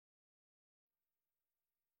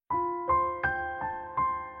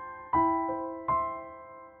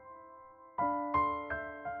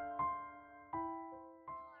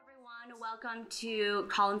welcome to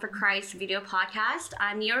Calling for Christ video podcast.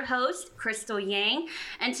 I'm your host, Crystal Yang,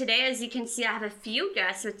 and today, as you can see, I have a few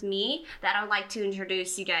guests with me that I would like to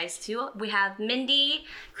introduce you guys to. We have Mindy,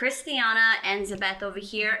 Christiana, and Zabeth over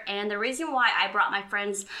here, and the reason why I brought my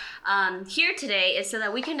friends here today is so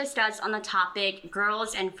that we can discuss on the topic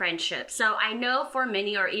girls and friendship. So I know for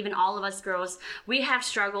many, or even all of us girls, we have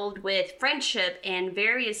struggled with friendship in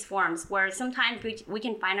various forms, where sometimes we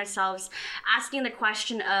can find ourselves asking the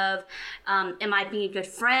question of, am I being a good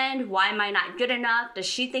friend? Why am I not good enough? Does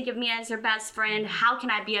she think of me as her best friend? How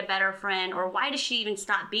can I be a better friend? Or why does she even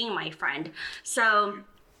stop being my friend? So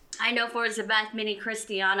I know for Zabeth, Minnie,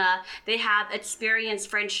 Christiana, they have experienced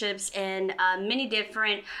friendships in many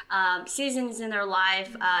different seasons in their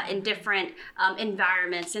life, in different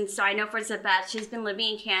environments. And so I know for Zabeth, she's been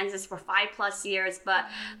living in Kansas for 5+ years, but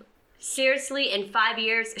seriously, in 5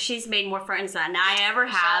 years, she's made more friends than I ever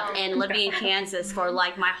have, and living in Kansas for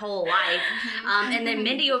like my whole life. And then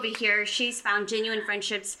Mindy over here, she's found genuine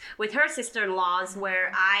friendships with her sister-in-laws,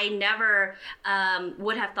 where I never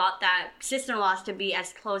would have thought that sister-in-laws to be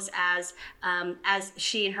as close as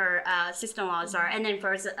she and her sister-in-laws are. And then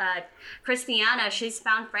for Christiana, she's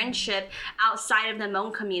found friendship outside of the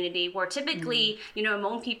Hmong community, where typically,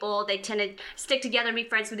 Hmong people, they tend to stick together and be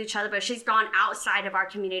friends with each other, but she's gone outside of our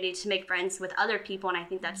community to make friends with other people, and I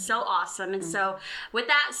think that's so awesome. And so with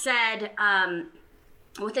that said,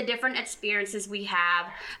 with the different experiences we have,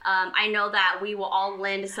 I know that we will all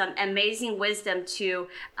lend some amazing wisdom to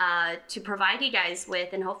provide you guys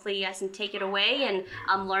with, and hopefully you guys can take it away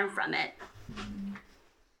and learn from it.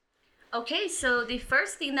 Okay, so the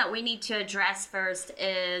first thing that we need to address first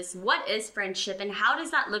is, what is friendship and how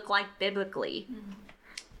does that look like biblically?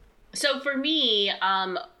 So for me,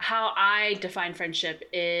 how I define friendship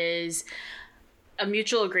is a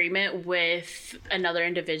mutual agreement with another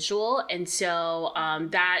individual. And so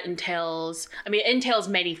that entails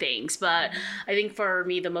many things, but I think for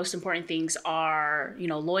me, the most important things are,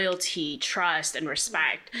 loyalty, trust, and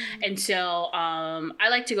respect. And so I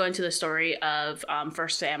like to go into the story of 1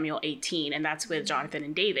 Samuel 18, and that's with Jonathan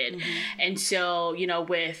and David. And so,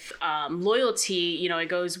 with loyalty, it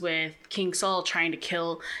goes with King Saul trying to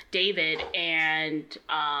kill David, and,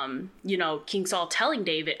 King Saul telling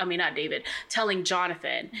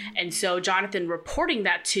Jonathan. And so Jonathan reporting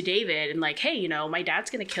that to David and like, hey, my dad's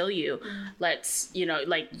going to kill you. Let's, you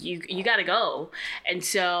got to go. And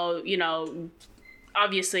so,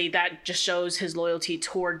 obviously that just shows his loyalty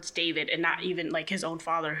towards David and not even like his own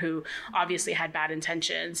father, who obviously had bad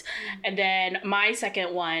intentions. And then my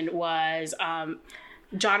second one was,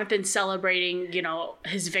 Jonathan celebrating,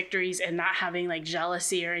 his victories and not having like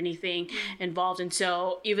jealousy or anything involved. And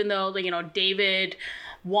so even though, David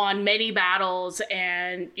won many battles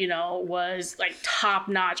and, was like top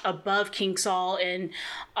notch above King Saul in,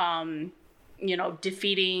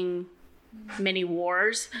 defeating many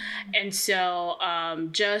wars. And so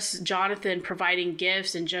just Jonathan providing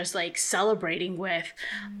gifts and just like celebrating with,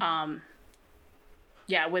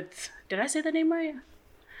 did I say the name right?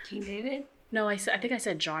 King David? No, I think I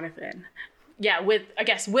said Jonathan. Yeah, with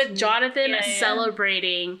Jonathan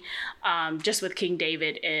celebrating, just with King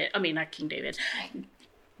David. Not King David.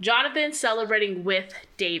 Jonathan celebrating with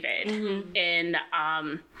David in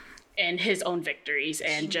his own victories,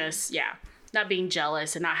 and just not being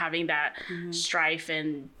jealous and not having that strife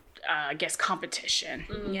and competition.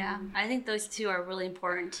 Yeah, I think those two are really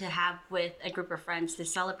important to have with a group of friends, to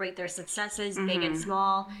celebrate their successes, big and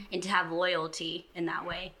small, and to have loyalty in that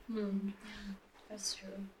way. That's true.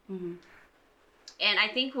 And I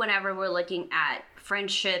think whenever we're looking at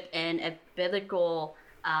friendship in a biblical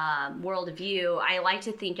worldview, I like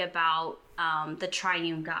to think about the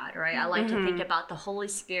triune God, right? I like to think about the Holy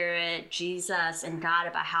Spirit, Jesus, and God,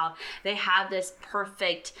 about how they have this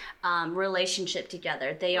perfect relationship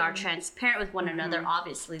together. They are transparent with one another.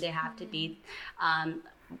 Obviously, they have to be.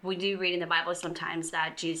 We do read in the Bible sometimes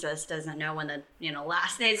that Jesus doesn't know when the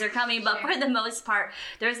last days are coming, but for the most part,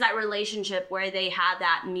 there's that relationship where they have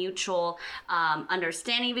that mutual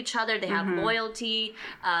understanding of each other. They have loyalty,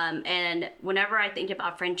 and whenever I think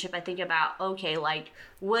about friendship, I think about, okay, like,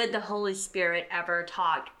 would the Holy Spirit ever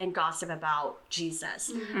talk and gossip about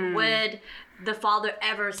Jesus? Would the Father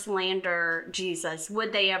ever slander Jesus?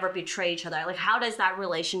 Would they ever betray each other? Like, how does that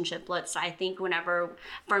relationship look? So I think when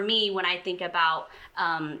I think about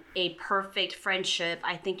a perfect friendship,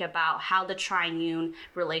 I think about how the triune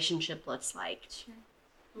relationship looks like. Sure.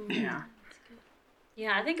 Yeah.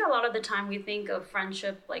 Yeah, I think a lot of the time we think of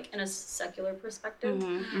friendship like in a secular perspective,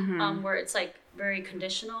 where it's like very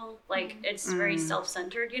conditional, like it's very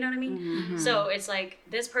self-centered, you know what I mean? So it's like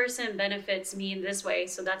this person benefits me in this way,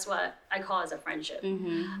 so that's what I call as a friendship.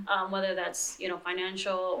 Whether that's, you know,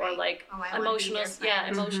 financial or like emotional,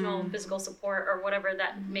 emotional, physical support or whatever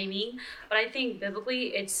that may mean. But I think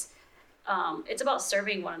biblically it's about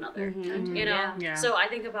serving one another, you know? Yeah. So I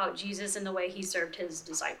think about Jesus and the way he served his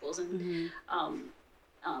disciples, and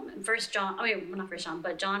in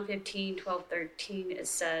John 15, 12, 13, it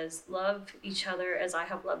says, love each other as I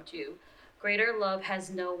have loved you. Greater love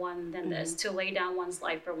has no one than this, to lay down one's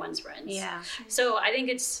life for one's friends. Yeah. So I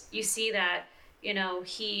think you see that, you know,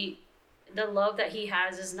 the love that he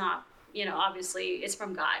has is not, you know, obviously it's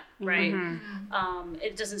from God, right?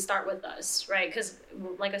 It doesn't start with us, right? Because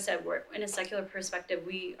like I said, we're in a secular perspective,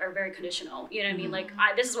 we are very conditional, you know what I mean? Like,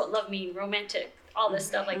 this is what love means, romantic, all this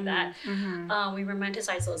stuff like that. We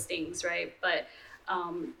romanticize those things, right? But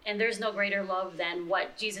and there's no greater love than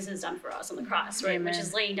what Jesus has done for us on the cross, right? Which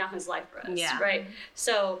is laying down his life for us, right?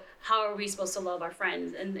 So how are we supposed to love our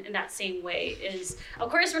friends? And in that same way is, of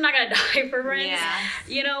course, we're not going to die for friends,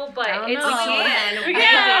 you know, but we can. We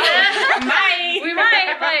can. We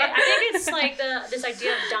might, but I think it's like this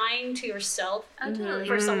idea of dying to yourself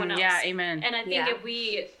for someone else. Yeah, amen. And I think if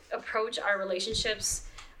we approach our relationships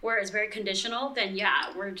where it's very conditional, then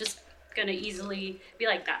we're just gonna easily be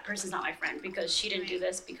like, that person's not my friend because she didn't do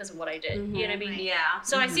this because of what I did. You know what I mean? Yeah.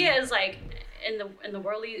 So I see it as like in the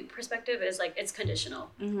worldly perspective is like it's conditional.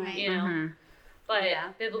 You know? But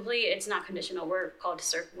biblically it's not conditional. We're called to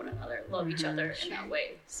serve one another, love each other in that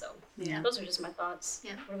way. So those are just my thoughts.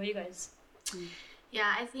 Yeah. What about you guys?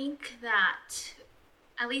 Yeah, I think that,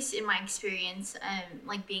 at least in my experience,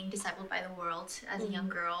 like being discipled by the world as a young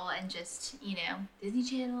girl, and just, you know, Disney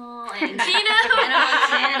Channel and, you know,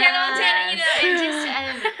 Channel, you know,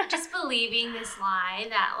 and just believing this lie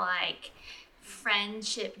that, like,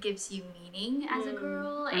 friendship gives you meaning as a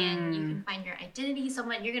girl, and you can find your identity.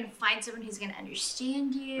 You're gonna find someone who's gonna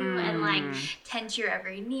understand you and like tend to your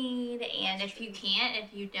every need. And if you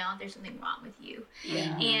don't, there's something wrong with you.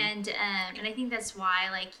 And I think that's why,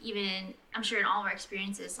 like, even I'm sure in all of our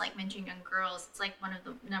experiences, like mentoring young girls, it's like one of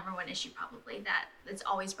the number one issue probably that's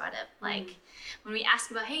always brought up. Like when we ask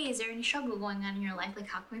about, hey, is there any struggle going on in your life? Like,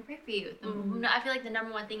 how can we pray for you? I feel like the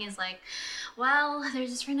number one thing is like, well, there's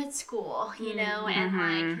this friend at school, you know, and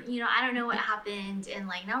like, you know, I don't know what happened, and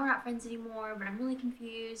like now we're not friends anymore, but I'm really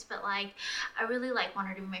confused, but like I really like want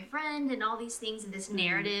her to be my friend, and all these things, and this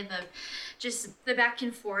narrative of just the back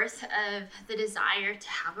and forth of the desire to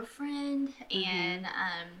have a friend, and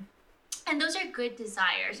those are good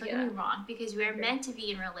desires, don't get me wrong, because we are meant to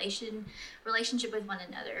be in relationship with one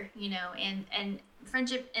another, you know, and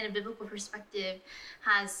friendship in a biblical perspective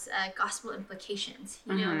has gospel implications,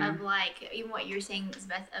 you know, of like, even what you're saying,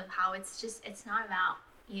 Elizabeth, of how it's not about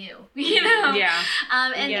you, you know?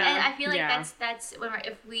 And I feel like that's when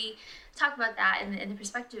if we talk about that in the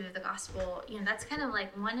perspective of the gospel, you know, that's kind of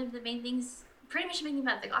like one of the main things, pretty much thinking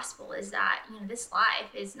about the gospel, is that, you know, this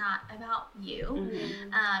life is not about you.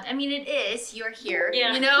 I mean, it is. You're here.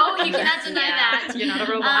 You know, you cannot deny that. You're not a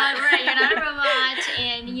robot. Right, you're not a robot,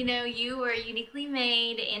 and you know, you were uniquely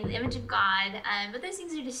made in the image of God. But those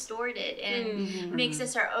things are distorted, and makes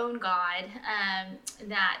us our own God.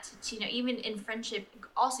 That, you know, even in friendship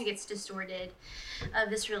also gets distorted.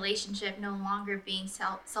 Of this relationship no longer being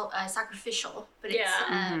sacrificial, but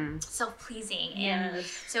it's self-pleasing, and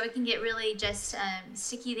so it can get really just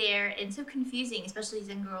sticky there, and so confusing, especially as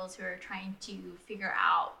young girls who are trying to figure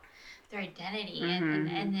out their identity, and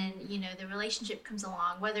then, you know, the relationship comes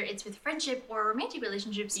along, whether it's with friendship or romantic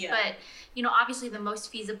relationships, but, you know, obviously the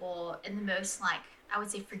most feasible and the most, like, I would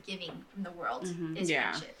say forgiving from the world is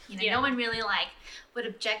friendship. You know, no one really like would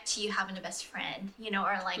object to you having a best friend, you know,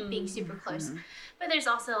 or like being super close. But there's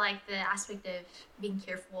also like the aspect of being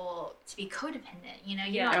careful to be codependent. You know,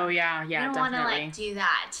 you don't, you don't want to like do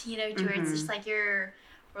that. You know, to where it's just like you're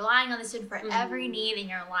relying on this for every need in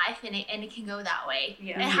your life, and it can go that way.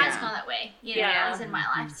 It has gone that way. You know, it was in my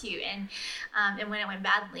life too. And when it went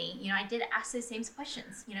badly, you know, I did ask those same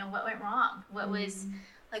questions. You know, what went wrong? What was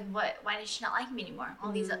like, why did she not like me anymore?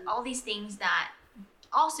 All these things that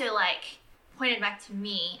also like pointed back to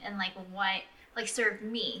me, and like what like served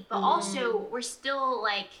me, but also were still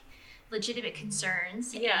like legitimate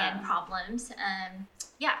concerns and problems.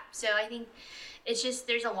 So I think it's just,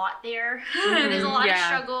 there's a lot there. There's a lot of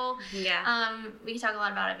struggle. We can talk a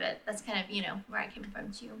lot about it, but that's kind of, you know, where I came from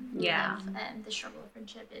too. The struggle of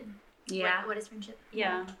friendship, and what is friendship.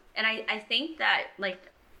 And I think that,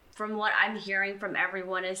 like, from what I'm hearing from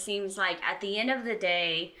everyone, it seems like at the end of the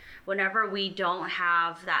day, whenever we don't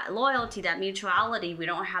have that loyalty, that mutuality, we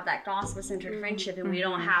don't have that gospel-centered friendship, and we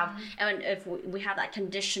don't have, and if we have that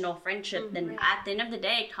conditional friendship, then at the end of the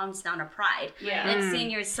day, it comes down to pride. And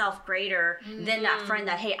seeing yourself greater than that friend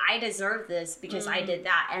that, hey, I deserve this because I did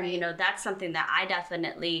that. And, you know, that's something that I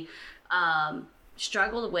definitely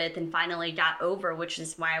struggled with and finally got over, which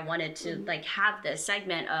is why I wanted to like have this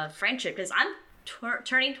segment of friendship, because I'm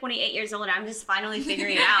turning 28 years old and I'm just finally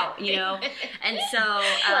figuring it out, you know. And so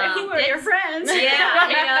who are your friends? Yeah,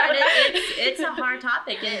 you know, it's a hard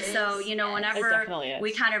topic. And so, you know, whenever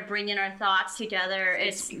we kind of bring in our thoughts together,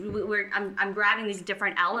 I'm grabbing these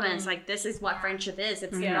different elements. Like, this is what friendship is.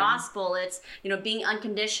 It's the gospel. It's, you know, being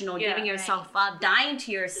unconditional, giving yourself up, dying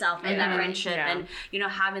to yourself in that friendship, and, you know,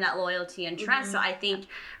 having that loyalty and trust. So I think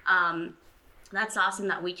that's awesome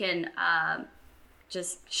that we can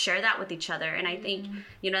just share that with each other. And I think,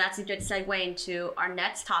 you know, that's a good segue into our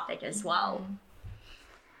next topic as well.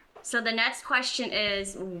 So the next question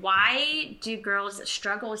is, why do girls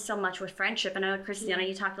struggle so much with friendship? I know, Christiana,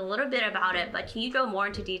 you talked a little bit about it, but can you go more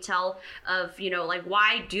into detail of, you know, like,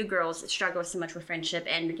 why do girls struggle so much with friendship?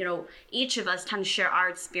 And, you know, each of us kind of share our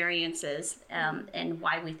experiences and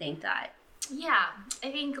why we think that. Yeah, I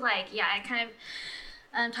think, like, I kind of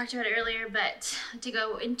talked about it earlier, but to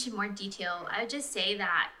go into more detail, I would just say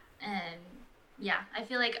that, I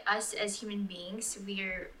feel like us as human beings, we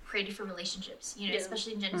are created for relationships, you know,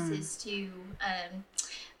 especially in Genesis 2,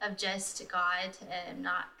 of just God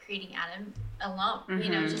not creating Adam alone, you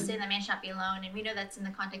know, just saying that man should not be alone. And we know that's in the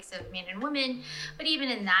context of man and woman, but even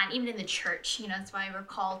in that, even in the church, you know, that's why we're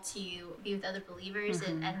called to be with other believers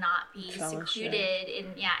and not be secluded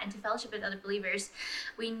into fellowship with other believers.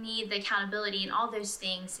 We need the accountability and all those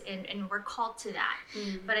things, and we're called to that.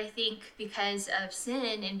 But I think because of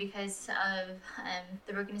sin and because of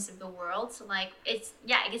the brokenness of the world, so like it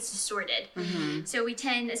gets distorted. So we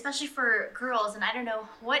tend, especially for girls, and I don't know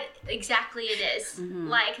what exactly it is,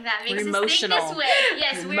 like that makes us think this way.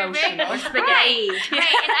 Yes, we're very spaghetti. Right.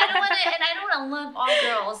 And I don't want to lump all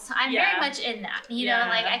girls. I'm very much in that. You know,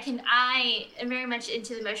 like I am very much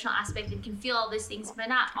into the emotional aspect and can feel all those things, but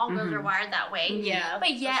not all girls are wired that way. Yeah.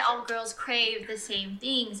 But yet all girls crave the same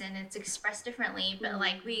things, and it's expressed differently. But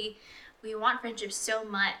like we want friendship so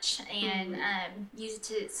much, and use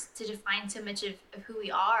it to define so much of who we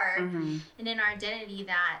are and in our identity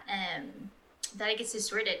that it gets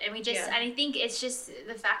distorted. And we just, and I think it's just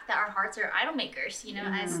the fact that our hearts are idol makers, you know,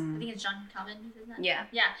 as I think it's John Calvin who says that. Yeah.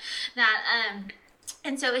 That,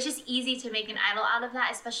 and so it's just easy to make an idol out of that,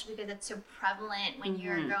 especially because it's so prevalent when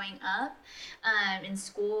you're growing up in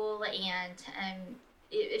school, and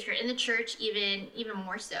if you're in the church, even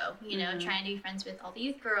more so, you know, trying to be friends with all the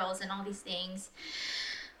youth girls and all these things.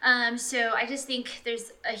 So I just think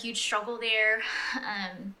there's a huge struggle there.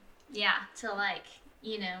 To like,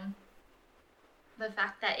 you know, the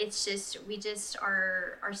fact that it's just, we just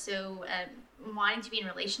are so wanting to be in a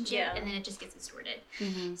relationship, and then it just gets distorted.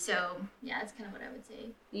 So that's kind of what I would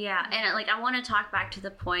say. Yeah, and like I want to talk back to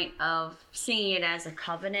the point of seeing it as a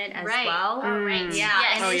covenant as well. Oh, right.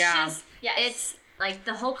 Yeah. Yes. And it's like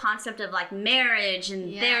the whole concept of like marriage,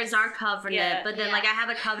 and there's our covenant, but then like I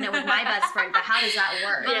have a covenant with my best friend, but how does that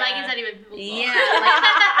work? But like, is that even biblical?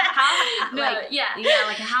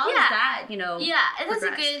 Like how is that, you know? Yeah, that's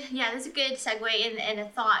a good segue and a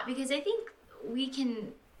thought, because I think we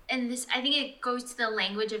can, and this, I think it goes to the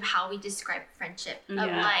language of how we describe friendship, of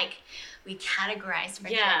like, we categorize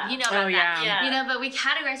friendship. You know about that. You know, but we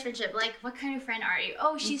categorize friendship. Like, what kind of friend are you?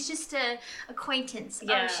 Oh, she's just a acquaintance.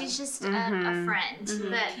 Oh, she's just a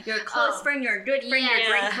friend. But you're a close friend, you're a good friend,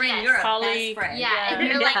 you're a great friend, you're a best friend. And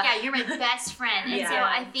you're like, you're my best friend. And so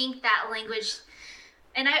I think that language,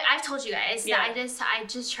 and I've told you guys that I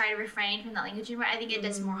just try to refrain from that language anymore. I think it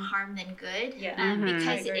does more harm than good,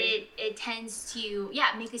 because it tends to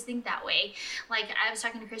make us think that way. Like, I was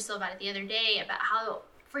talking to Crystal about it the other day, about how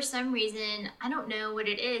for some reason, I don't know what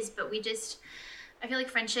it is, but I feel like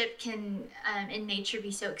friendship can in nature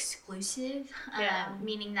be so exclusive,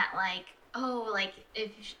 meaning that like, oh, like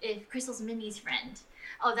if Crystal's Mindy's friend,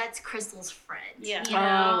 oh, that's Crystal's friend. You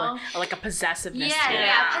know? Like a possessiveness.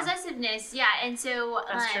 Possessiveness. And so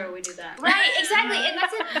that's true. We do that. Right, exactly. And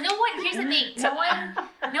that's it. Here's the thing.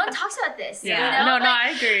 no one talks about this. Yeah. You know? No, I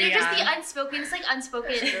agree. They're just the unspoken. It's like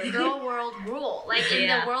unspoken girl world rule. Like in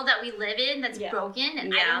the world that we live in, that's broken.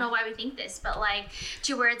 And I don't know why we think this, but like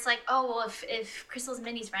to where it's like, oh well, if Crystal's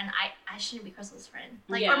Mindy's friend, I shouldn't be Crystal's friend.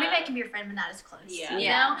 Like or maybe I can be your friend, but not as close. Yeah. You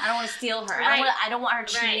know? I don't want to steal her. Right. I don't want her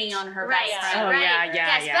cheating on her Right. best friend. Oh, Right.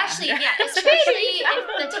 yeah. Especially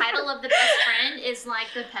if the title of the best friend is like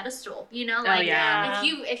the pedestal. You know, like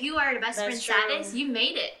if you are the best friend status, you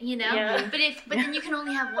made it. You know. Yeah. But then you can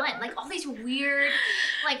only have one. Like all these weird,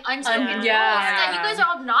 like unspoken rules that you guys are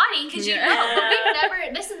all nodding because you know, but we've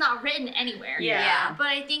never. This is not written anywhere. Yeah. But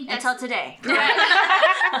I think that's until today.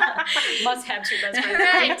 Must have two best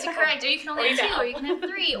friends. Correct. Or you can only have two, or you can have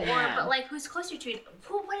three, but like who's closer to it?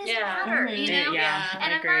 What does it matter? You know.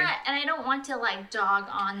 And I'm not, and I don't want to like dog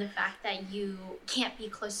on the fact that you can't be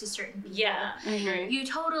close to certain people. Yeah. You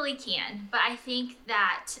totally can, but I think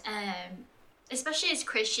that. Especially as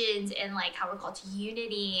Christians and like how we're called to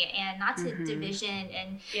unity and not to division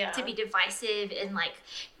and to be divisive and like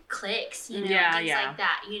cliques, you know, things like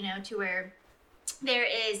that, you know, to where there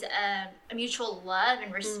is a mutual love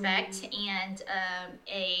and respect and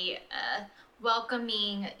a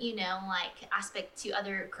welcoming, you know, like aspect to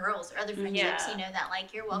other girls or other friendships, you know, that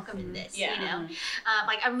like you're welcome in this, you know,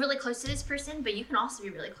 like I'm really close to this person, but you can also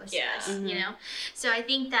be really close to this, you know. So I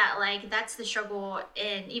think that like that's the struggle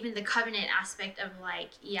and even the covenant aspect of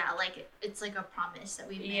like, like it's like a promise that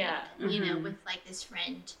we've made, you know, with like this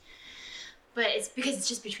friend. But it's because it's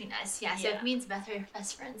just between us, so if me and Beth are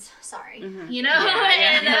best friends, sorry, you know,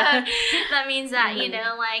 and that means that, you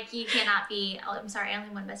know, like you cannot be, I'm sorry, I only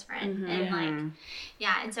have one best friend, and like,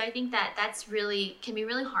 and so I think that that's really, can be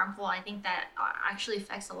really harmful. I think that actually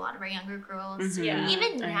affects a lot of our younger girls,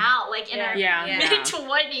 even now, like in our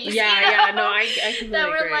mid-20s, no, I completely that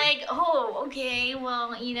we're agree. like, oh, okay,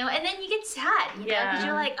 well, you know, and then you get sad, you know, because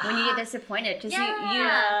you're like, when you get disappointed, because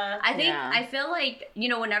I feel like, you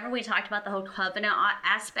know, whenever we talked about the whole covenant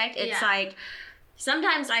aspect, it's like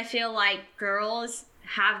sometimes I feel like girls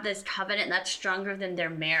have this covenant that's stronger than their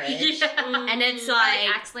marriage, and it's like it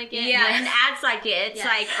acts like it, and acts like it. It's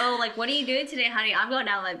like, oh, like what are you doing today, honey? I'm going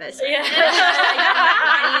out with my best friend.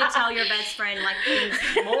 Why do you tell your best friend like things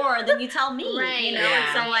more than you tell me? You know,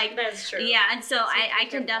 and so like that's true. And so I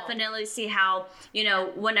can definitely see how, you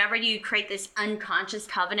know, whenever you create this unconscious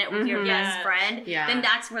covenant with your best friend, then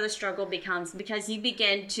that's where the struggle becomes, because you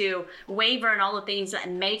begin to waver in all the things that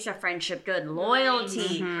makes a friendship good,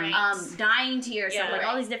 loyalty, dying to yourself, like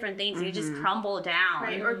all these different things, and you just crumble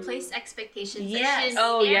down. Or place expectations. Yes.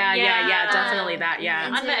 Definitely that.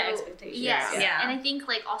 Unmet expectations. Yes. And I think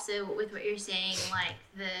like also with what you're saying, like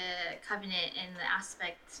the covenant and the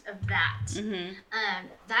aspect of that,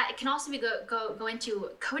 that can also be go into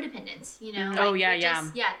codependence. You know.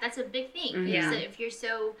 That's a big thing. So if you're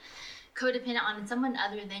so codependent on someone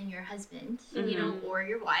other than your husband, you know, or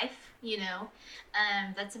your wife, you know,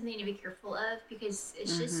 that's something to be careful of, because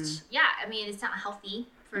it's just, I mean, it's not healthy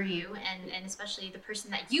for you, and especially the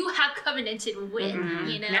person that you have covenanted with,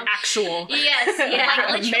 you know. The actual. Like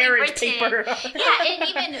literally marriage written. paper. And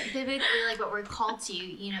even biblically, like what we're called to,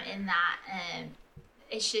 you know, in that,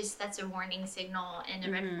 it's just, that's a warning signal and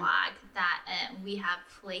a red flag that we have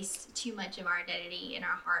placed too much of our identity in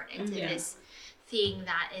our heart into this thing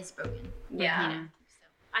that is broken. You know?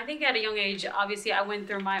 I think at a young age, obviously, I went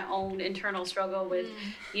through my own internal struggle with,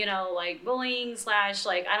 you know, like bullying /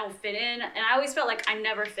 like I don't fit in, and I always felt like I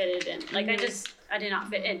never fitted in. Like I did not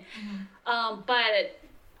fit in. But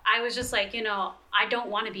I was just like, you know, I don't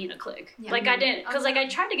want to be in a clique. Like I didn't, because like I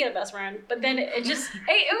tried to get a best friend, but then it just, it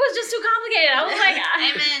was just too complicated. I was like,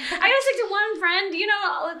 I gotta stick to one friend, you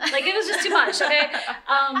know, like it was just too much. Okay.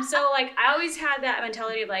 So like I always had that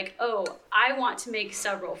mentality of like, oh, I want to make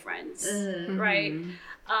several friends, right?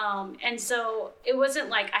 And so it wasn't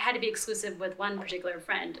like I had to be exclusive with one particular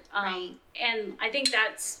friend. And I think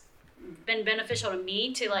that's been beneficial to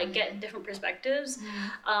me to like get different perspectives,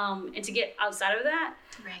 and to get outside of that.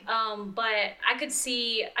 But I could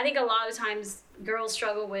see, I think a lot of times girls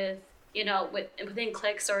struggle with, you know, within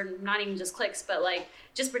cliques, or not even just cliques, but like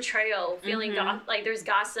just betrayal, feeling like there's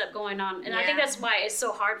gossip going on. And I think that's why it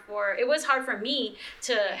was hard for me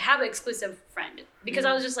to have an exclusive friend, because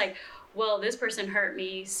I was just like, well, this person hurt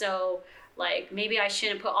me, so like maybe I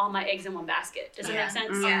shouldn't put all my eggs in one basket. Does it make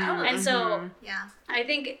sense? And so I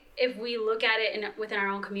think if we look at it within our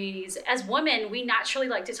own communities, as women, we naturally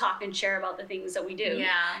like to talk and share about the things that we do.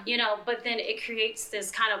 You know, but then it creates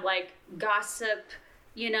this kind of like gossip,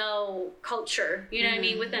 you know, culture, you know what I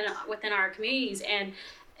mean, within our communities. And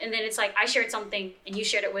and then it's like I shared something and you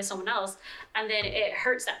shared it with someone else, and then it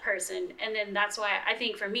hurts that person. And then that's why I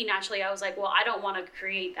think for me, naturally, I was like, well, I don't want to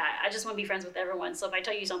create that. I just want to be friends with everyone. So if I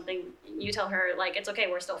tell you something, you tell her, like, it's okay,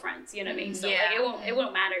 we're still friends. You know what I mean? So like, it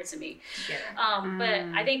won't matter to me. But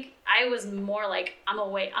I think I was more like, I'm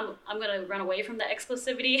gonna run away from the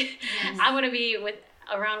exclusivity. I'm gonna be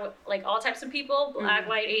around like all types of people, Black,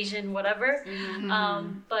 white, Asian, whatever.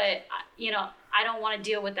 But you know, I don't want to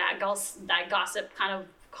deal with that gossip kind of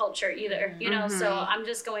culture either, you know. So I'm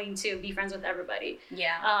just going to be friends with everybody.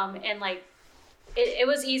 And like it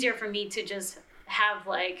was easier for me to just have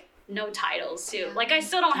like no titles too. Like I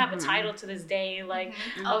still don't have a title to this day, like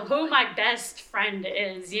of who my best friend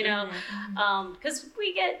is, you know, because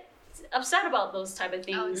we get upset about those type of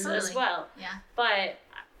things as well. But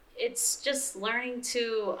it's just learning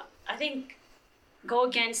to, I think, go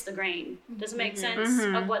against the grain. Does it make sense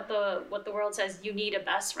of what the world says? You need a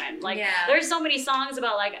best friend. Like there's so many songs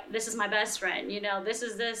about like, this is my best friend, you know, this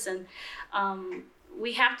is this. And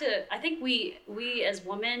we have to, I think we as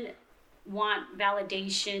women want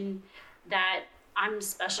validation that I'm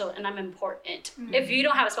special and I'm important. If you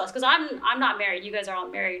don't have a spouse, because I'm not married, you guys are all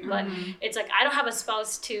married, but it's like I don't have a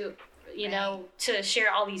spouse to, you know, to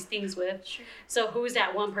share all these things with. So who's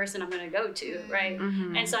that one person I'm going to go to, right?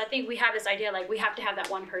 And so I think we have this idea like we have to have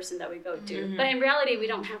that one person that we go to, but in reality we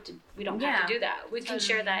don't have to have to do that. We can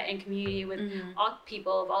share that in community with all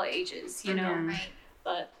people of all ages, you know.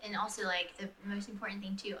 But and also like the most important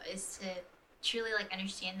thing too is to truly like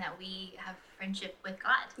understand that we have friendship with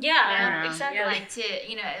God. Exactly. Like to,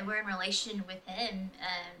 you know, we're in relation with Him,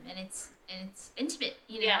 and it's intimate,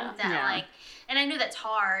 you know, that like, and I know that's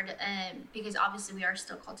hard, because obviously we are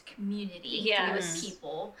still called to community, to be with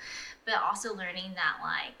people, but also learning that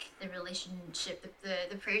like the relationship,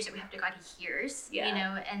 the prayers that we have to God, He hears, you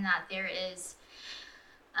know, and that there is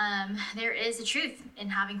a truth in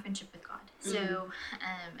having friendship with God. So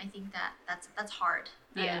I think that's hard.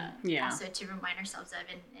 Also to remind ourselves of,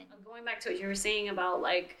 and going back to what you were saying about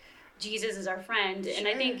like Jesus is our friend, and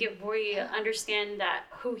I think if we understand that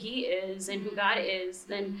who He is and who God is,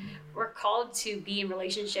 then we're called to be in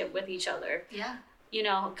relationship with each other. You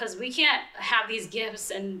know, because we can't have these gifts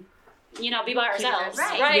and, you know, be by ourselves,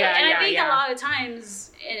 right? And I think a lot of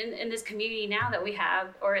times in this community now that we have,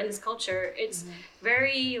 or in this culture, it's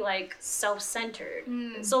very like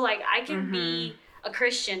self-centered. So like I can be a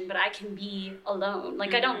Christian, but I can be alone.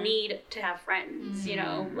 Like I don't need to have friends, you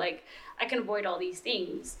know, like I can avoid all these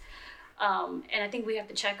things. And I think we have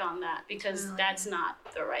to check on that, because that's not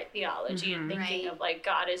the right theology and thinking of like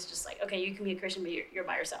God is just like, okay, you can be a Christian, but you're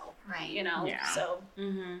by yourself, you know? So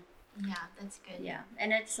yeah, that's good.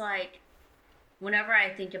 And it's like, whenever I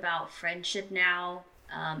think about friendship now,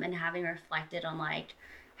 and having reflected on like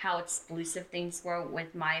how exclusive things were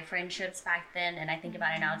with my friendships back then, and I think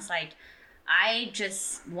about it now, it's like, I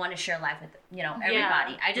just want to share life with, you know,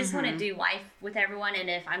 everybody. I just want to do life with everyone. And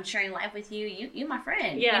if I'm sharing life with you, you my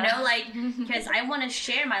friend, you know, like, because I want to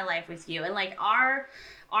share my life with you. And like our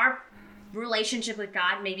relationship with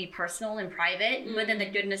God may be personal and private, but then the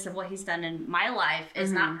goodness of what He's done in my life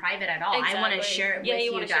is not private at all. I want to share it with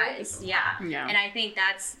you guys. And I think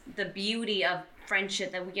that's the beauty of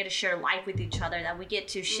friendship, that we get to share life with each other, that we get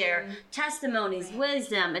to share testimonies,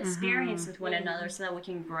 wisdom, experience with one another, so that we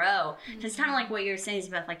can grow. It's kind of like what you're saying,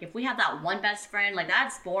 Beth, like if we have that one best friend, like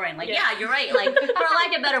that's boring. Like you're right, like for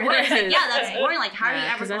lack of better words, like, that's boring. Like how are you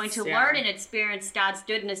ever going to learn and experience God's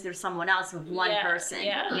goodness through someone else, with one person,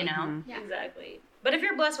 you know? Exactly. But if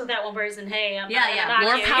you're blessed with that one person, hey, I'm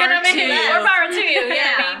more you. power to you. More power to you. You know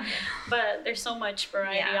what I mean? But there's so much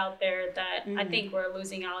variety out there that I think we're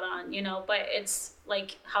losing out on, you know. But it's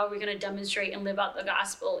like, how are we going to demonstrate and live out the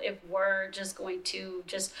gospel if we're just going to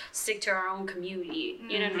just stick to our own community?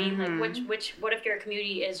 You know what I mean? Like, what if your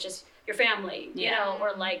community is just your family, you know,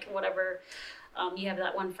 or like whatever. You have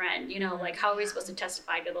that one friend, you know, like how are we supposed to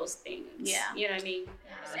testify to those things? You know what I mean?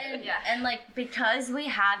 And like, because we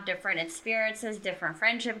have different experiences, different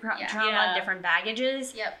friendship trauma, different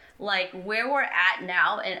baggages, like where we're at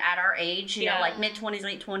now and at our age, you know, like mid-20s,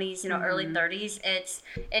 late 20s, you know, early 30s, it's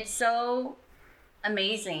so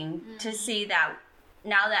amazing to see that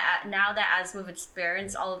now that as we've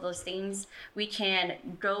experienced all of those things, we can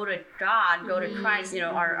go to God, go to Christ, you know,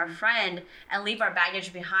 our friend, and leave our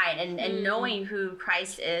baggage behind. And knowing who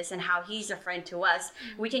Christ is and how He's a friend to us,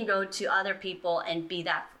 we can go to other people and be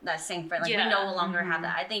that same friend. Like we no longer have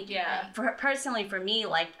that. I think personally for me,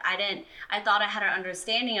 like I thought I had an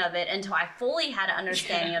understanding of it until I fully had an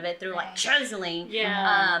understanding of it through like chiseling.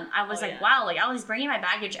 I was like, wow, like I was bringing my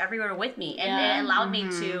baggage everywhere with me, and it allowed me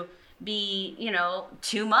to be, you know,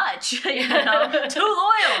 too much, you know, too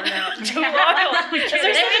loyal. No. Too loyal. Is there such a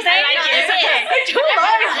thing? Too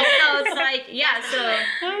loyal. So it's like,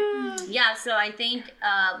 so I think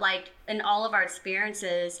like in all of our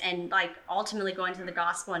experiences and like ultimately going to the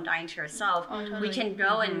gospel and dying to yourself, we can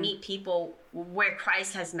go and meet people where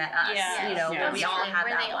Christ has met us. You know, where we all have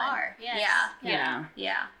where that they one. are. Yes.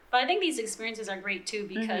 Yeah. But I think these experiences are great too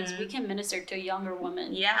because we can minister to a younger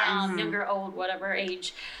woman, younger, old, whatever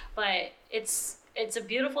age. But it's a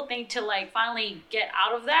beautiful thing to like finally get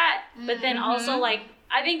out of that. But then also like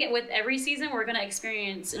I think with every season we're gonna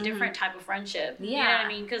experience a different type of friendship. You know what I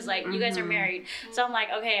mean? Because like you guys are married, so I'm like,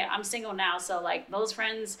 okay, I'm single now, so like those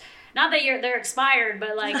friends. Not that they're expired,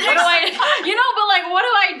 but like, what do I, you know, but like, what do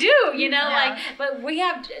I do, you know, like, but we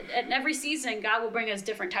have, at every season, God will bring us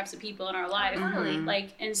different types of people in our life.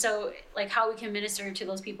 Like, and so, like, how we can minister to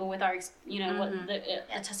those people with our, you know, what the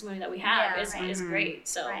testimony that we have is great,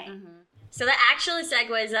 so. So that actually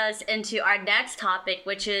segues us into our next topic,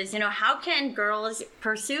 which is, you know, how can girls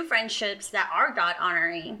pursue friendships that are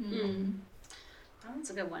God-honoring? Oh,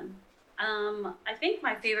 that's a good one. I think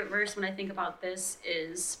my favorite verse when I think about this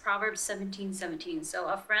is Proverbs 17:17. So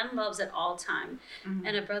a friend loves at all time,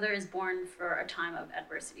 and a brother is born for a time of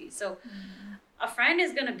adversity. So a friend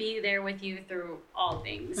is going to be there with you through all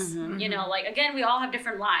things. You know, like, again, we all have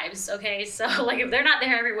different lives, okay? So, like, if they're not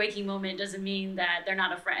there every waking moment, doesn't mean that they're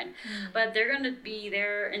not a friend. But they're going to be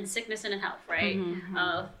there in sickness and in health, right?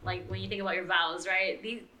 Like, when you think about your vows, right?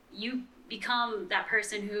 You become that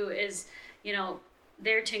person who is, you know,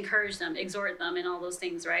 there to encourage them, exhort them, and all those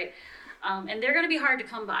things, right? And they're going to be hard to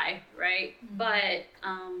come by, right? But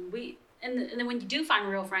and then when you do find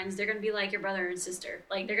real friends, they're going to be like your brother and sister.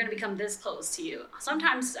 Like, they're going to become this close to you.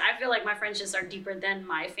 Sometimes I feel like my friendships are deeper than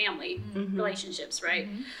my family relationships, right?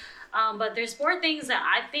 But there's 4 things that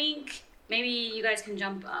I think maybe you guys can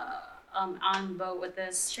jump on boat with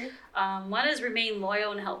this. Sure. One is remain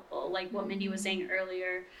loyal and helpful, like what Mindy was saying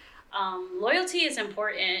earlier. Loyalty is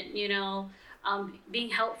important, you know.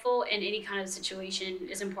 Being helpful in any kind of situation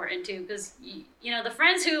is important too, because you know the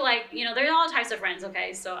friends who like, you know, there's all types of friends,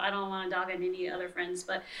 okay, so I don't want to dog on any other friends,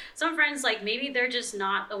 but some friends, like, maybe they're just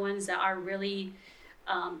not the ones that are really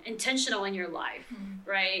intentional in your life,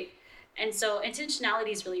 right? And so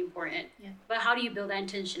intentionality is really important, but how do you build that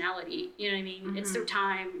intentionality? You know what I mean? It's through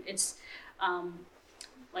time, it's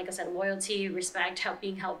like I said, loyalty, respect,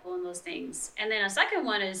 being helpful in those things. And then a second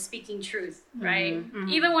one is speaking truth, right?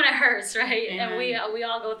 Even when it hurts, right? And we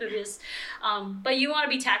all go through this. But you want to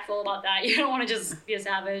be tactful about that. You don't want to just be a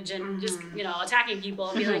savage and just, you know, attacking people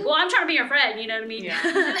and be like, well, I'm trying to be your friend, you know what I mean?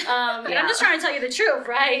 And I'm just trying to tell you the truth,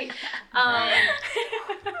 right? But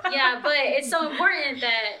it's so important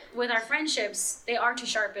that with our friendships, they are to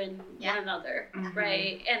sharpen one another,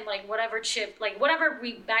 right? And like whatever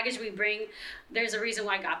baggage we bring, there's a reason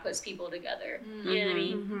why God puts people together. You know what I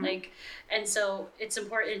mean? Like, and so it's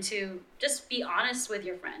important to just be honest with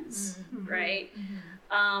your friends, right?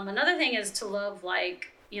 Another thing is to love,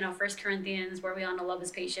 like, you know, 1 Corinthians, where we all know love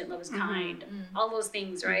is patient, love is kind, all those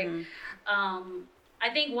things, right? I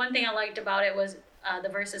think one thing I liked about it was the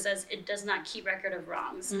verse that says it does not keep record of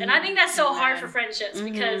wrongs. And I think that's so hard for friendships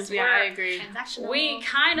because I agree. We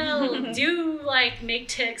kind of do like make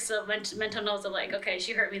ticks of mental notes of like, okay,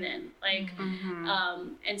 she hurt me then. Like,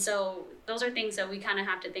 and so those are things that we kind of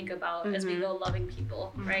have to think about as we go loving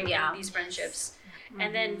people, right? In these friendships.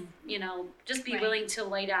 And then, you know, just be willing to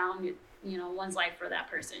lay down, you know, one's life for that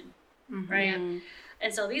person, right?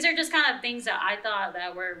 And so these are just kind of things that I thought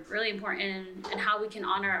that were really important in how we can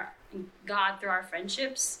honor God through our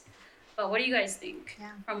friendships. But what do you guys think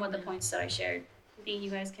from what the points that I shared? Anything you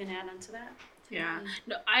guys can add on to that?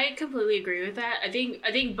 No, I completely agree with that. I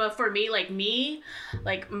think, but for me, like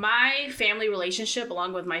my family relationship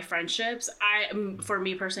along with my friendships, for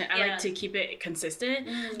me personally, I like to keep it consistent,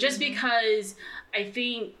 just because I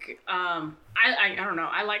think, I don't know,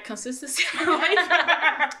 I like consistency in my life.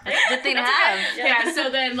 That's a good thing to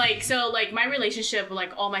have. So my relationship with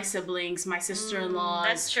like all my siblings, my sister-in-law.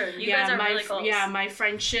 That's true. You guys are really close. Yeah, my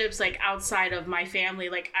friendships like outside of my family,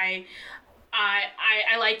 like I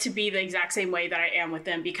like to be the exact same way that I am with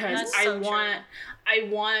them, because I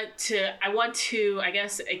want to I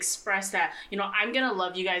guess express that, you know, I'm gonna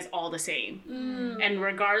love you guys all the same, and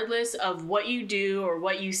regardless of what you do or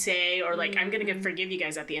what you say, or like I'm gonna forgive you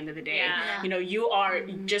guys at the end of the day. You know, you are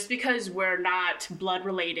just because we're not blood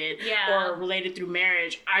related or related through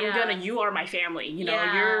marriage, you are my family. You know,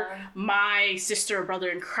 you're my sister or brother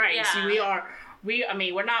in Christ.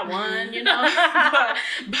 we're not one,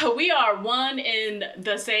 but we are one in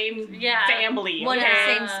the same family. One in okay?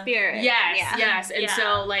 the same spirit. Yes. And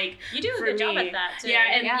so like you do a for good job me, at that too.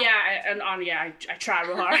 I try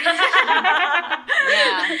real hard.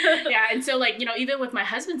 And so like, even with my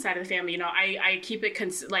husband's side of the family, I keep it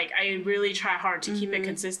I really try hard to keep it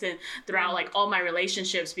consistent throughout like all my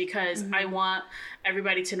relationships, because I want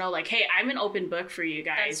everybody to know like, hey, I'm an open book for you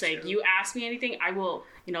guys. That's like true. you ask me anything, I will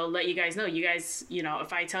let you guys know. You guys,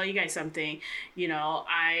 if I tell you guys something,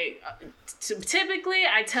 I typically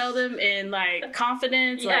I tell them in like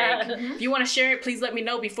confidence. Like, if you want to share it, please let me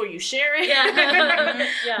know before you share it.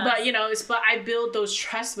 But but I build those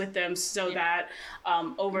trusts with them so that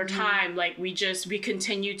over time, like we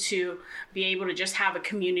continue to be able to just have a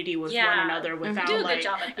community with one another without do a good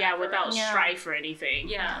job at that, without strife or anything.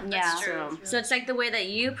 That's true. So it's like the way that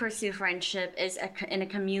you pursue friendship is in a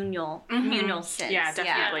communal sense. Yeah,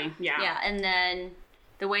 definitely. Yeah. And then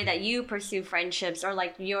the way that you pursue friendships, or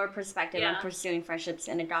like your perspective on pursuing friendships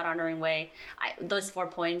in a God-honoring way, those 4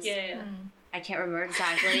 points. I can't remember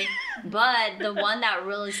exactly, but the one that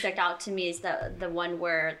really stuck out to me is the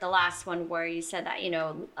last one where you said that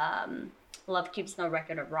love keeps no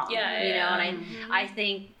record of wrong. And I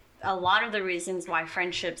think a lot of the reasons why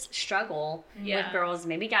friendships struggle with girls,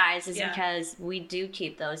 maybe guys, is because we do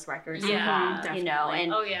keep those records of wrong.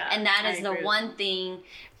 Definitely. And that is the one thing,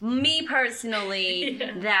 me personally,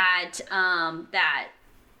 that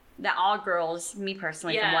all girls, me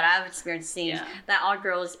personally, from what I've experienced, that all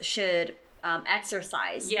girls should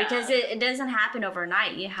exercise, because it doesn't happen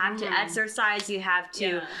overnight. You have to exercise. You have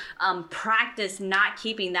to practice not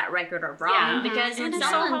keeping that record of wrong, because it's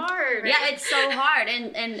so hard. It's so hard,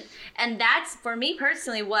 and that's, for me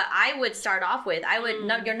personally, what I would start off with. I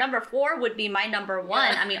would your number 4 would be my number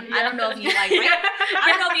 1. I mean, I don't know if you I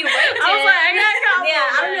don't know if you ranked it. I was like,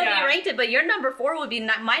 I don't know if you ranked it, but your number 4 would be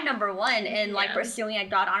my number 1 in like pursuing a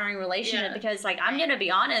God-honoring relationship, because like I'm gonna be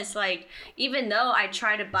honest, like even though I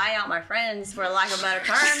try to buy out my friends, for lack of better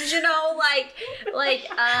terms, you're gonna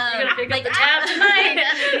pick up the tab tonight.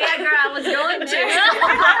 Yeah, girl, I was going to.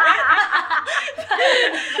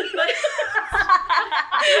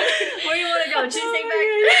 Where you want to go? Cheesecake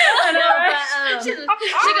Factory?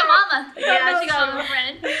 Sugar mama. Yeah, sugar mama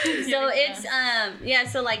friend. So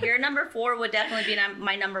it's so like your number 4 would definitely be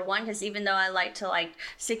my number 1, because even though I like to like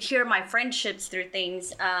secure my friendships through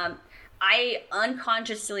things, I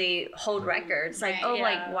unconsciously hold records like,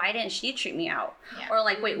 like, why didn't she treat me out? Or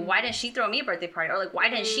like, wait, why didn't she throw me a birthday party? Or like, why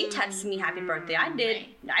didn't she text me happy birthday? I did.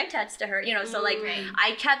 I texted her, so like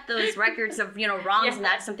I kept those records of, wrongs, and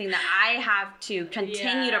that's something that I have to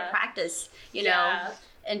continue to practice,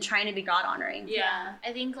 and trying to be God honoring.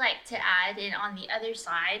 I think like to add in on the other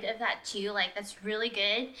side of that too, like that's really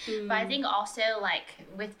good. But I think also like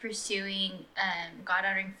with pursuing God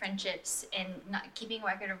honoring friendships and not keeping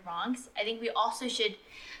record of wrongs, I think we also should,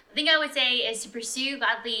 the thing I would say is to pursue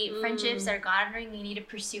godly friendships that are God honoring, you need to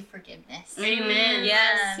pursue forgiveness. Amen.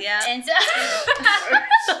 Yes. And so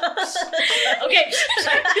okay.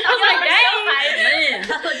 I was like, dang.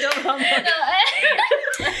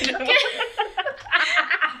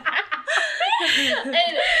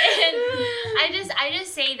 And I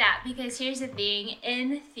just say that because here's the thing,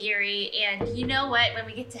 in theory, and you know what, when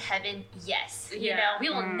we get to heaven, yes, we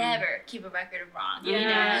will never keep a record of wrong,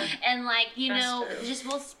 and like, That's just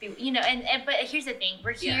we'll speak, and but here's the thing,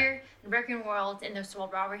 we're here in the broken world, in this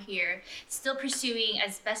world while we're here, still pursuing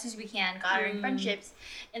as best as we can God-honoring friendships,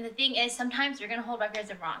 and the thing is, sometimes we're gonna hold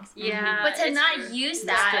records of wrongs, but to not use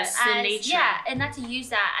that as, and not to use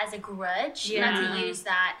that as a grudge, not to use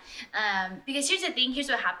that, because here's the thing, here's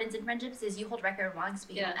what happens in friendships is you hold record of wrongs,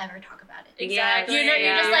 but you don't ever talk about it. Exactly.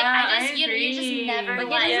 You're just like, you're just never But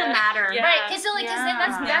like, it doesn't matter. right? Because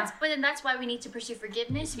then that's why we need to pursue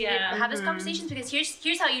forgiveness. We have those conversations, because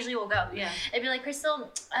here's how it usually will go. It'd be like, Crystal,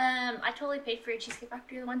 I totally paid for your Cheesecake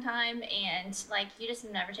Factory the one time, and like you just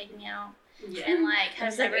never taken me out. And like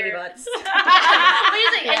It's like $80.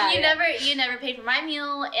 And you never paid for my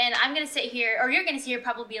meal, and I'm gonna sit here, or you're gonna sit here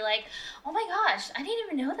probably be like, oh my gosh, I didn't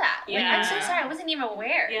even know that. Like, I'm so sorry, I wasn't even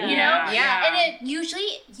aware. And it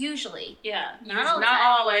usually not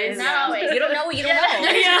always. You don't know what you don't know.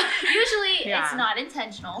 Usually it's not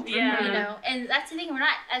intentional. And that's the thing, we're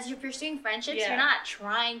not, as you're pursuing friendships, you're not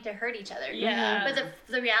trying to hurt each other. But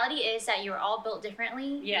the reality is that you're all built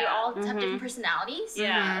differently. You all have different personalities.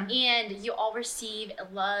 And you all receive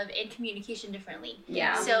love and communication differently.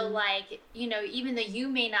 So like, even though you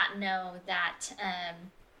may not know that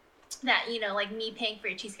that, you know, like me paying for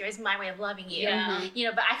your cheesecake is my way of loving you. Yeah. You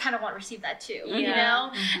know, but I kind of want to receive that too, you Yeah.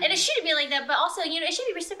 know? And it shouldn't be like that, but also, you know, it should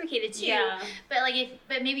be reciprocated too. Yeah. But like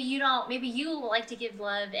but maybe you don't, maybe you like to give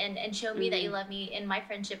love and show me that you love me in my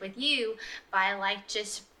friendship with you by like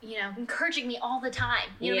just, you know, encouraging me all the time.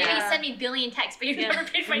 You know, maybe you Yeah. send me 1 billion texts, but you've never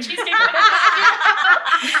paid for my cheesecake.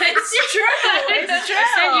 It's true. It's true. I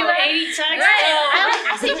send you 80 texts.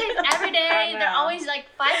 Right. I say texts every day. I They're know. always like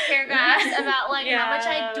 5 paragraphs about like how much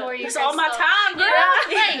I adore you. It's all my Crystal. time, girl.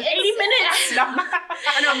 Right. 80 minutes. No.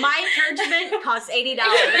 I know my encouragement costs $80.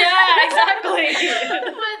 Yeah, exactly.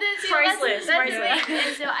 But that's, Priceless, that's priceless. the thing.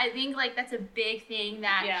 And so I think like that's a big thing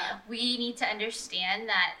that Yeah. we need to understand,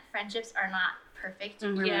 that friendships are not perfect.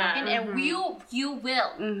 Mhm. Yeah. And you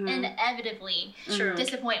will Mhm. inevitably True.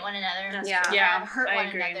 disappoint one another. That's Yeah. true. Yeah, hurt I one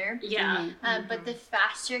agree. another. Yeah. But the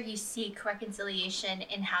faster you seek reconciliation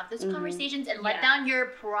and have those Mhm. conversations and let Yeah. down your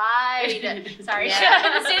pride. Sorry, Yeah. I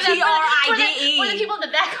had to say that P-R-I-D-E. for the people in the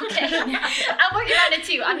back. Okay, I'm working on it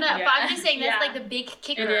too. I'm not. Yeah. But I'm just saying that's Yeah. like the big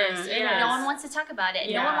kicker. It is. It No is. one wants to talk about it.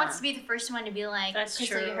 No Yeah. one wants to be the first one to be like, That's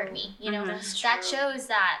 "Crystal, you true. hurt me." You know, That's that true. shows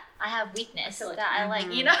that I have weakness. feel That I like.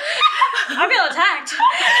 Mhm. You know. I feel attacked.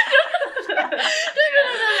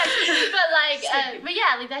 But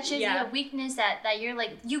yeah, like that shows you Yeah. have weakness, that you're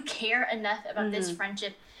like, you care enough about this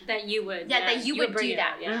friendship, That you would. that you would bring do it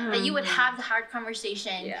that. up, Yeah. that you would have the hard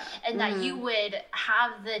conversation, Yeah. and that you would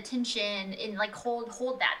have the tension and like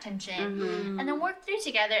hold that tension, and then work through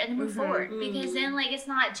together and then move forward. Because then like it's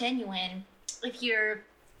not genuine if you're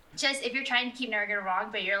trying to keep Nara wrong,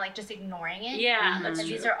 but you're like just ignoring it. Yeah, that's And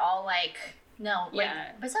true. these are all like, no, like,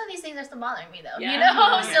 Yeah. but some of these things are still bothering me though, Yeah. you know?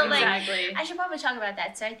 Yeah, So like, exactly. I should probably talk about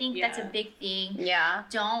that. So I think that's a Yeah. big thing. Yeah.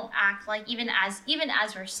 Don't act like, even as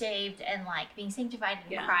we're saved and like being sanctified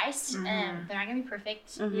in Yeah. Christ, they're not gonna be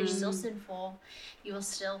perfect. You're Mhm. still sinful. You will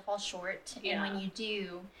still fall short. Yeah. And when you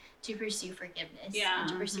do, to pursue forgiveness Yeah. and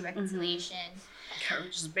to pursue reconciliation.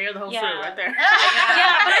 Just bear the whole Yeah. fruit right there.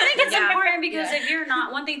 Yeah, but I think it's Yeah. important because Yeah. if you're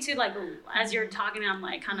not, one thing too, like as you're talking, I'm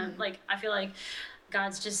like kind of like, I feel like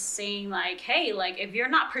God's just saying like, hey, like if you're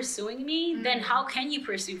not pursuing me, then how can you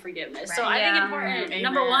pursue forgiveness? So Right. I think Yeah. important. Amen.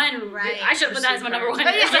 Number one, Right. I should put that as my number one. Oh,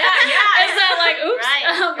 yeah. Is that like, oops,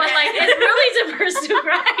 Right. but like it's really to pursue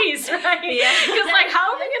Christ, right? Yeah. Because like,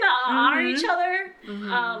 how are we gonna honor each other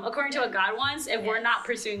Mhm. according to what God wants if we're Yes. not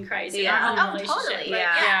pursuing Christ in Yeah. our own Oh, relationship? totally. Right?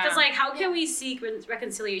 Yeah. Because like, how can we seek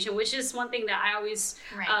reconciliation? Which is one thing that I always,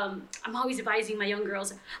 Right. I'm always advising my young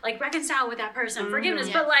girls, like reconcile with that person, forgiveness.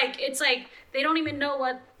 Yeah. But like, it's like they don't even know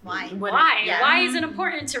Why? why. Yeah. Why is it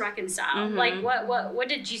important to reconcile? Mhm. Like, what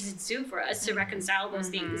did Jesus do for us to reconcile those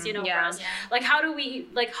things? You know, Yeah. for us. Yeah. Like, how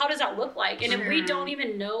does that look like? And if we Sure. don't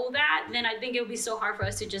even know that, then I think it would be so hard for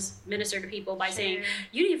us to just minister to people by saying, Sure.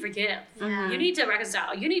 you need to forgive, Yeah. you need to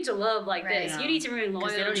reconcile, you need to love like Right. this, Yeah. you need to remain loyal.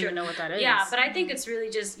 Because they don't to even know what that is. Yeah, but I think it's really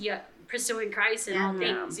just pursuing Christ in all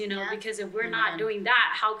things, you know, Yeah. because if we're not doing that,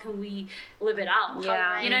 how can we live it out?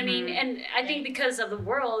 Yeah. You know what I mean? And I think because of the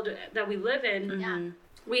world that we live in, Yeah.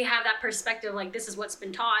 we have that perspective like this is what's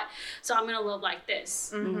been taught, so I'm gonna live like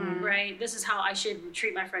this, right? This is how I should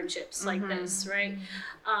treat my friendships, like this, right?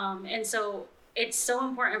 And so it's so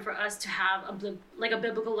important for us to have a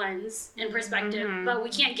biblical lens and perspective, but we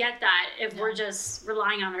can't get that if we're just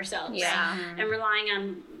relying on ourselves, Yeah. and relying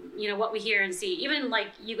on what we hear and see. Even like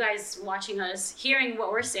you guys watching us, hearing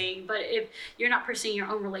what we're saying, but if you're not pursuing your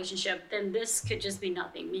own relationship, then this could just be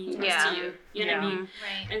nothing meaningless Yeah. to you. You know what I mean?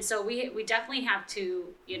 Right. And so we definitely have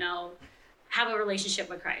to, have a relationship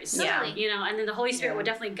with Christ. Yeah. And then the Holy Spirit will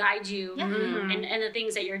definitely guide you Yeah. and the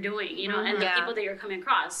things that you're doing, and the Yeah. people that you're coming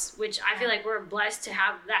across, which I feel like we're blessed to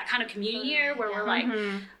have that kind of community here where we're like,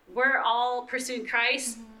 we're all pursuing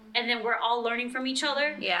Christ and then we're all learning from each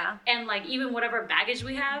other. Yeah. And like even whatever baggage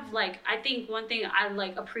we have, like I think one thing I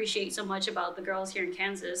like appreciate so much about the girls here in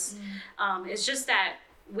Kansas is just that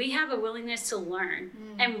we have a willingness to learn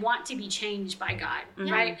and want to be changed by God,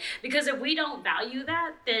 right? Because if we don't value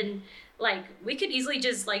that, then like we could easily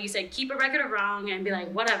just, like you said, keep a record of wrong and be like,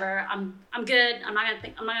 whatever, I'm good. I'm not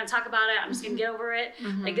gonna talk about it. I'm just gonna get over it.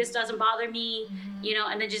 Like this doesn't bother me,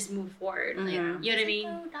 and then just move forward. Like, you know what I mean?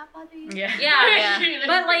 Oh, not bother you. Yeah. Yeah.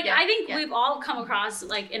 But like Yeah. I think Yeah. we've all come across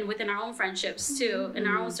like within our own friendships too, in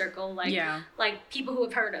our own circle, like like people who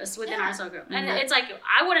have hurt us within our circle. And it's like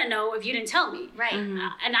I wouldn't know if you didn't tell me. Right.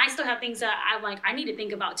 And I still have things that I need to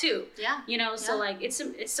think about too. Yeah. So Yeah. like it's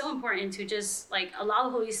so important to just like allow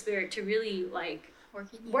the Holy Spirit to really like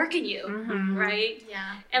work in you, right?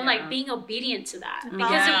 Yeah. And like being obedient to that.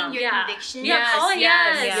 Following your convictions.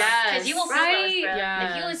 Because you will feel those, bro.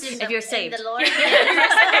 If he was in If you're saved. the Lord, if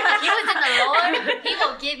he was in the Lord, he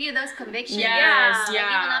will give you those convictions. Yes, Like, you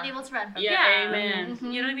will not be able to run from them. Amen.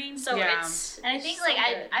 You know what I mean? So it's And I think so like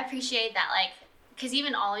good. I appreciate that, like, because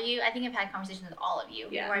even all of you, I think I've had conversations with all of you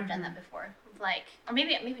where I've done that before. Like, or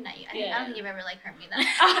maybe not you. I don't think you've ever like hurt me that.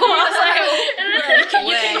 I was like,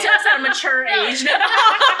 you can tell us at a mature age.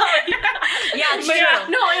 Yeah, it's true.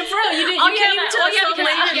 No, bro, you didn't. You came to us so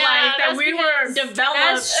late in life that we were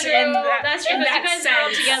developed in that. That's true. In Because that you guys grew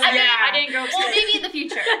up sense. together. Yeah. I didn't grow up Well, together. maybe in the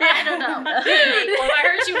future. I don't know. Well, if I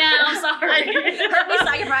hurt you now, I'm sorry. Hurt me so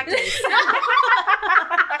I can practice.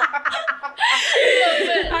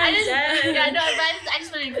 I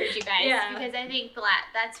just want to encourage you guys because I think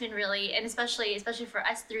that's been really, and especially for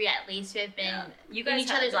us three at least, who have been You in guys each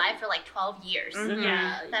have other's been. life for like 12 years.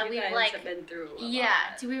 Yeah, That you we've guys like have been through a Yeah,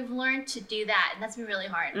 lot. so we've learned to do that, and that's been really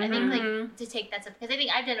hard. I think like to take that step, because I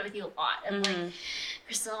think I've done it with you a lot. Of like,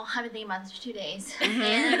 Crystal, I've been thinking about this for 2 days,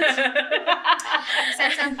 and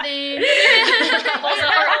said something. Also,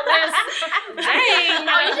 our whole list. Dang.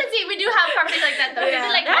 Oh, you should see, we do have conversations like that though. Yeah.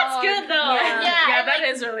 Like, That's good though. Yeah, and, that like,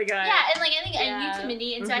 is really good. Yeah, and like I think and you Yeah. to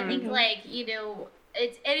Mindy, and so I think like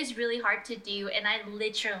it is really hard to do, and I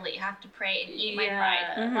literally have to pray and eat my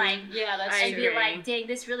pride, like. Yeah, that's I And true. be like, dang,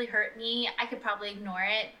 this really hurt me. I could probably ignore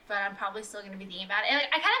it, but I'm probably still going to be thinking about it. And like,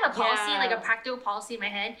 I kind of have a policy, like a practical policy in my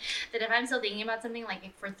head, that if I'm still thinking about something,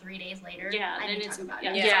 like for 3 days later, I need to talk about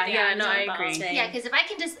it. No, I agree. Yeah, because if I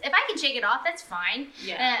can shake it off, that's fine.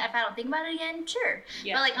 Yeah. If I don't think about it again, sure.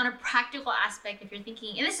 Yeah. But like on a practical aspect, if you're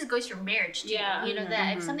thinking, and this goes for marriage too, Yeah. you know,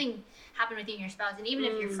 that if something happened with you and your spouse, and even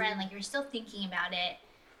if your friend, like you're still thinking about it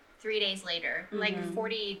 3 days later, like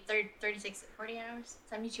 40 hours,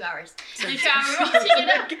 72 hours. 72 hours, you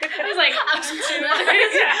know? I was like,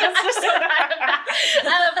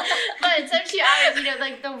 but 72 hours, you know,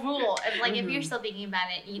 like the rule of like if you're still thinking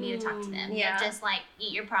about it, you need to talk to them. Yeah. And just like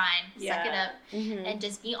eat your pride, suck it up, and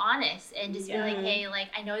just be honest and just be like, hey, like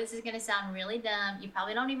I know this is gonna sound really dumb. You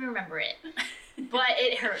probably don't even remember it. But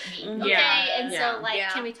it hurt me. Okay? Yeah. And so like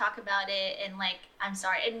Yeah. can we talk about it, and like I'm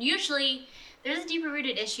sorry. And usually there's a deeper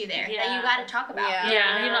rooted issue there that Yeah. you gotta talk about.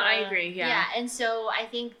 Yeah, I agree. Yeah, and so I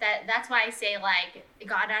think that's why I say like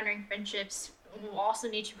God honoring friendships will also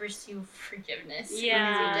need to pursue forgiveness.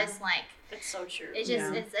 Yeah. Because you just like that's so true. it's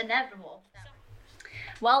just it's inevitable.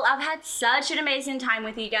 Well, I've had such an amazing time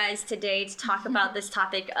with you guys today to talk about this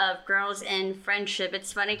topic of girls and friendship.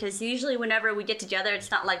 It's funny because usually whenever we get together,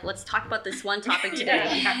 it's not like, let's talk about this one topic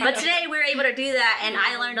today. But today we were able to do that, and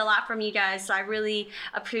I learned a lot from you guys. So I really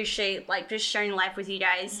appreciate like just sharing life with you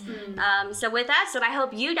guys. So with that said, I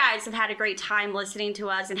hope you guys have had a great time listening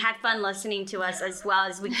to us and had fun listening to us as well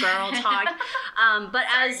as we girl talk. But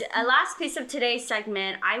as a last piece of today's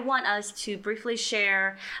segment, I want us to briefly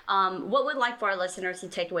share what we'd like for our listeners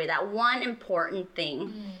to take away, that one important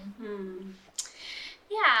thing.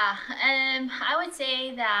 Yeah, I would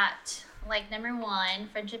say that like number one,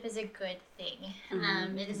 friendship is a good thing.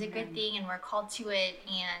 It is a good thing, and we're called to it,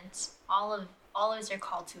 and all of us are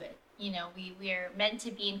called to it. You know, we are meant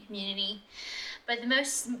to be in community. But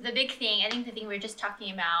the big thing, I think the thing we were just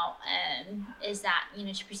talking about is that, you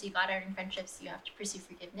know, to pursue God-honoring friendships, you have to pursue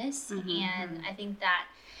forgiveness. And I think that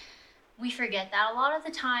we forget that a lot of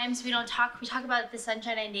the times. We talk about the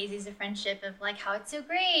sunshine and daisies of friendship, of like how it's so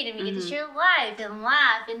great, and we get to share life and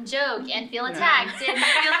laugh and joke and feel attacked and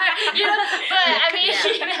feel hurt, you know. But I mean,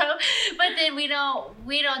 you know, but then we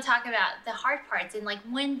don't talk about the hard parts, and like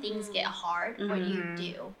when things get hard, what you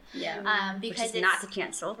do. Yeah. Because Which is not to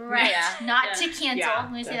cancel. Right. Not to cancel. Yeah,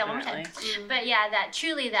 I'm gonna say that one more time. But yeah, that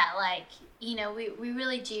truly that like, you know, we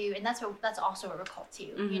really do, and that's also what we're called to.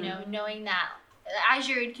 You know, knowing that as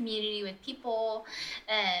you're in community with people,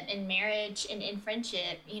 in marriage and in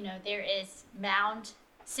friendship, you know,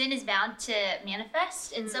 sin is bound to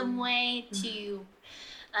manifest in some way to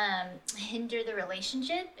hinder the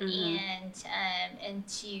relationship and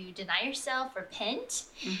to deny yourself, repent,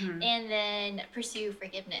 and then pursue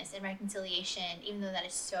forgiveness and reconciliation, even though that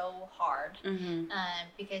is so hard,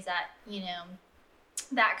 because that, you know,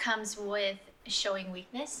 that comes with showing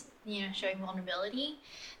weakness, you know, showing vulnerability,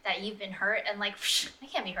 that you've been hurt, and like, I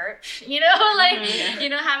can't be hurt, you know, like, you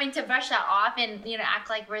know, having to brush that off and, you know, act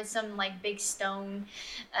like we're some like big stone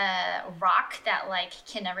rock that like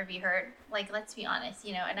can never be hurt. Like, let's be honest,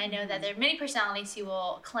 you know, and I know that there are many personalities who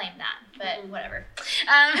will claim that, but whatever.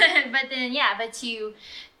 But then, yeah, but to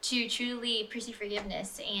truly pursue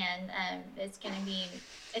forgiveness, and it's going to be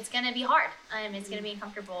it's gonna be hard. It's gonna be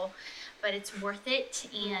uncomfortable, but it's worth it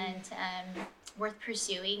and worth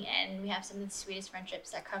pursuing. And we have some of the sweetest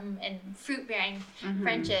friendships that come in fruit-bearing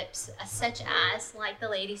friendships, such as, like the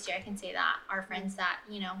ladies here, I can say that are friends that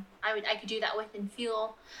I could do that with and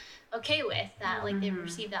feel okay with that, like they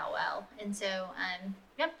receive that well. And so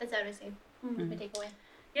yep, that's what I would say. My takeaway.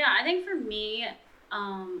 Yeah, I think for me,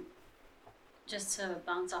 just to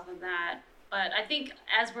bounce off of that, but I think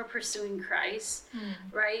as we're pursuing Christ,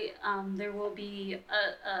 right, there will be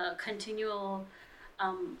a continual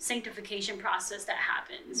sanctification process that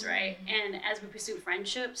happens, right? And as we pursue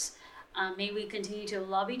friendships, may we continue to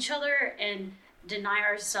love each other and deny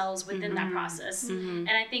ourselves within that process. And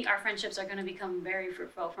I think our friendships are going to become very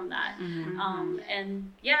fruitful from that.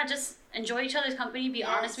 And yeah, just enjoy each other's company, be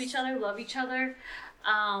honest with each other, love each other,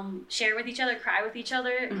 share with each other, cry with each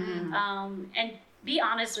other, and be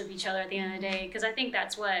honest with each other at the end of the day, because I think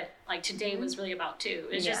that's what like today was really about too.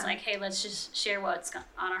 It's just like, hey, let's just share what's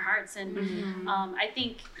on our hearts. And I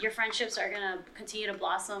think your friendships are going to continue to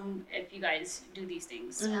blossom if you guys do these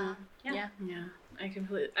things. Yeah. I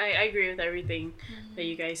agree with everything that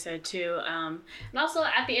you guys said too. And also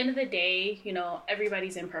at the end of the day,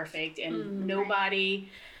 everybody's imperfect and nobody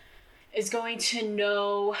is going to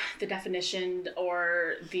know the definition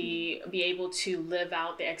or be able to live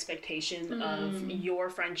out the expectation of your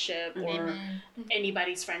friendship or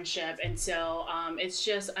anybody's friendship. And so it's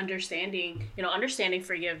just understanding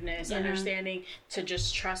forgiveness, understanding to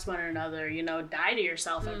just trust one another, die to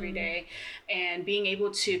yourself every day, and being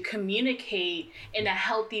able to communicate in a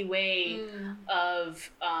healthy way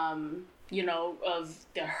of of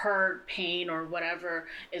the hurt, pain, or whatever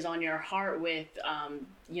is on your heart with,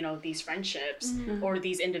 these friendships or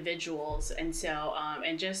these individuals. And so,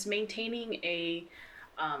 and just maintaining a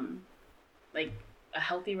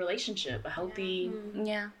healthy relationship, a healthy,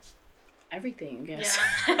 everything, I guess.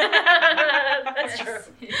 That's true.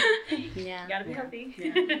 Yeah. You gotta be healthy.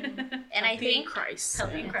 And I think Christ.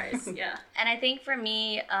 Healthy in Christ, And I think for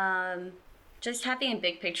me, just having a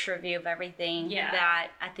big picture view of everything,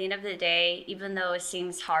 that at the end of the day, even though it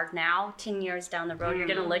seems hard now, 10 years down the road, you're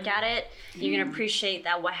going to look at it, you're going to appreciate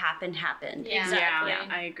that what happened. Yeah, exactly. Yeah,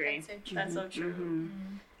 I agree. That's so true.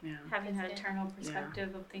 Yeah. Having that eternal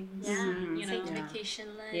perspective of things. Sanctification.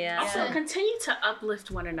 Also, continue to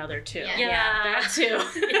uplift one another too. That too.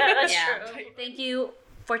 That's true. Thank you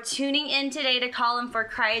for tuning in today to Calling for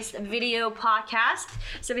Christ video podcast.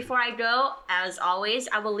 So before I go, as always,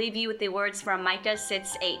 I will leave you with the words from Micah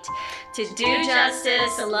 6:8. To do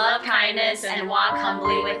justice, love kindness, and walk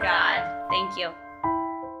humbly with God. Thank you.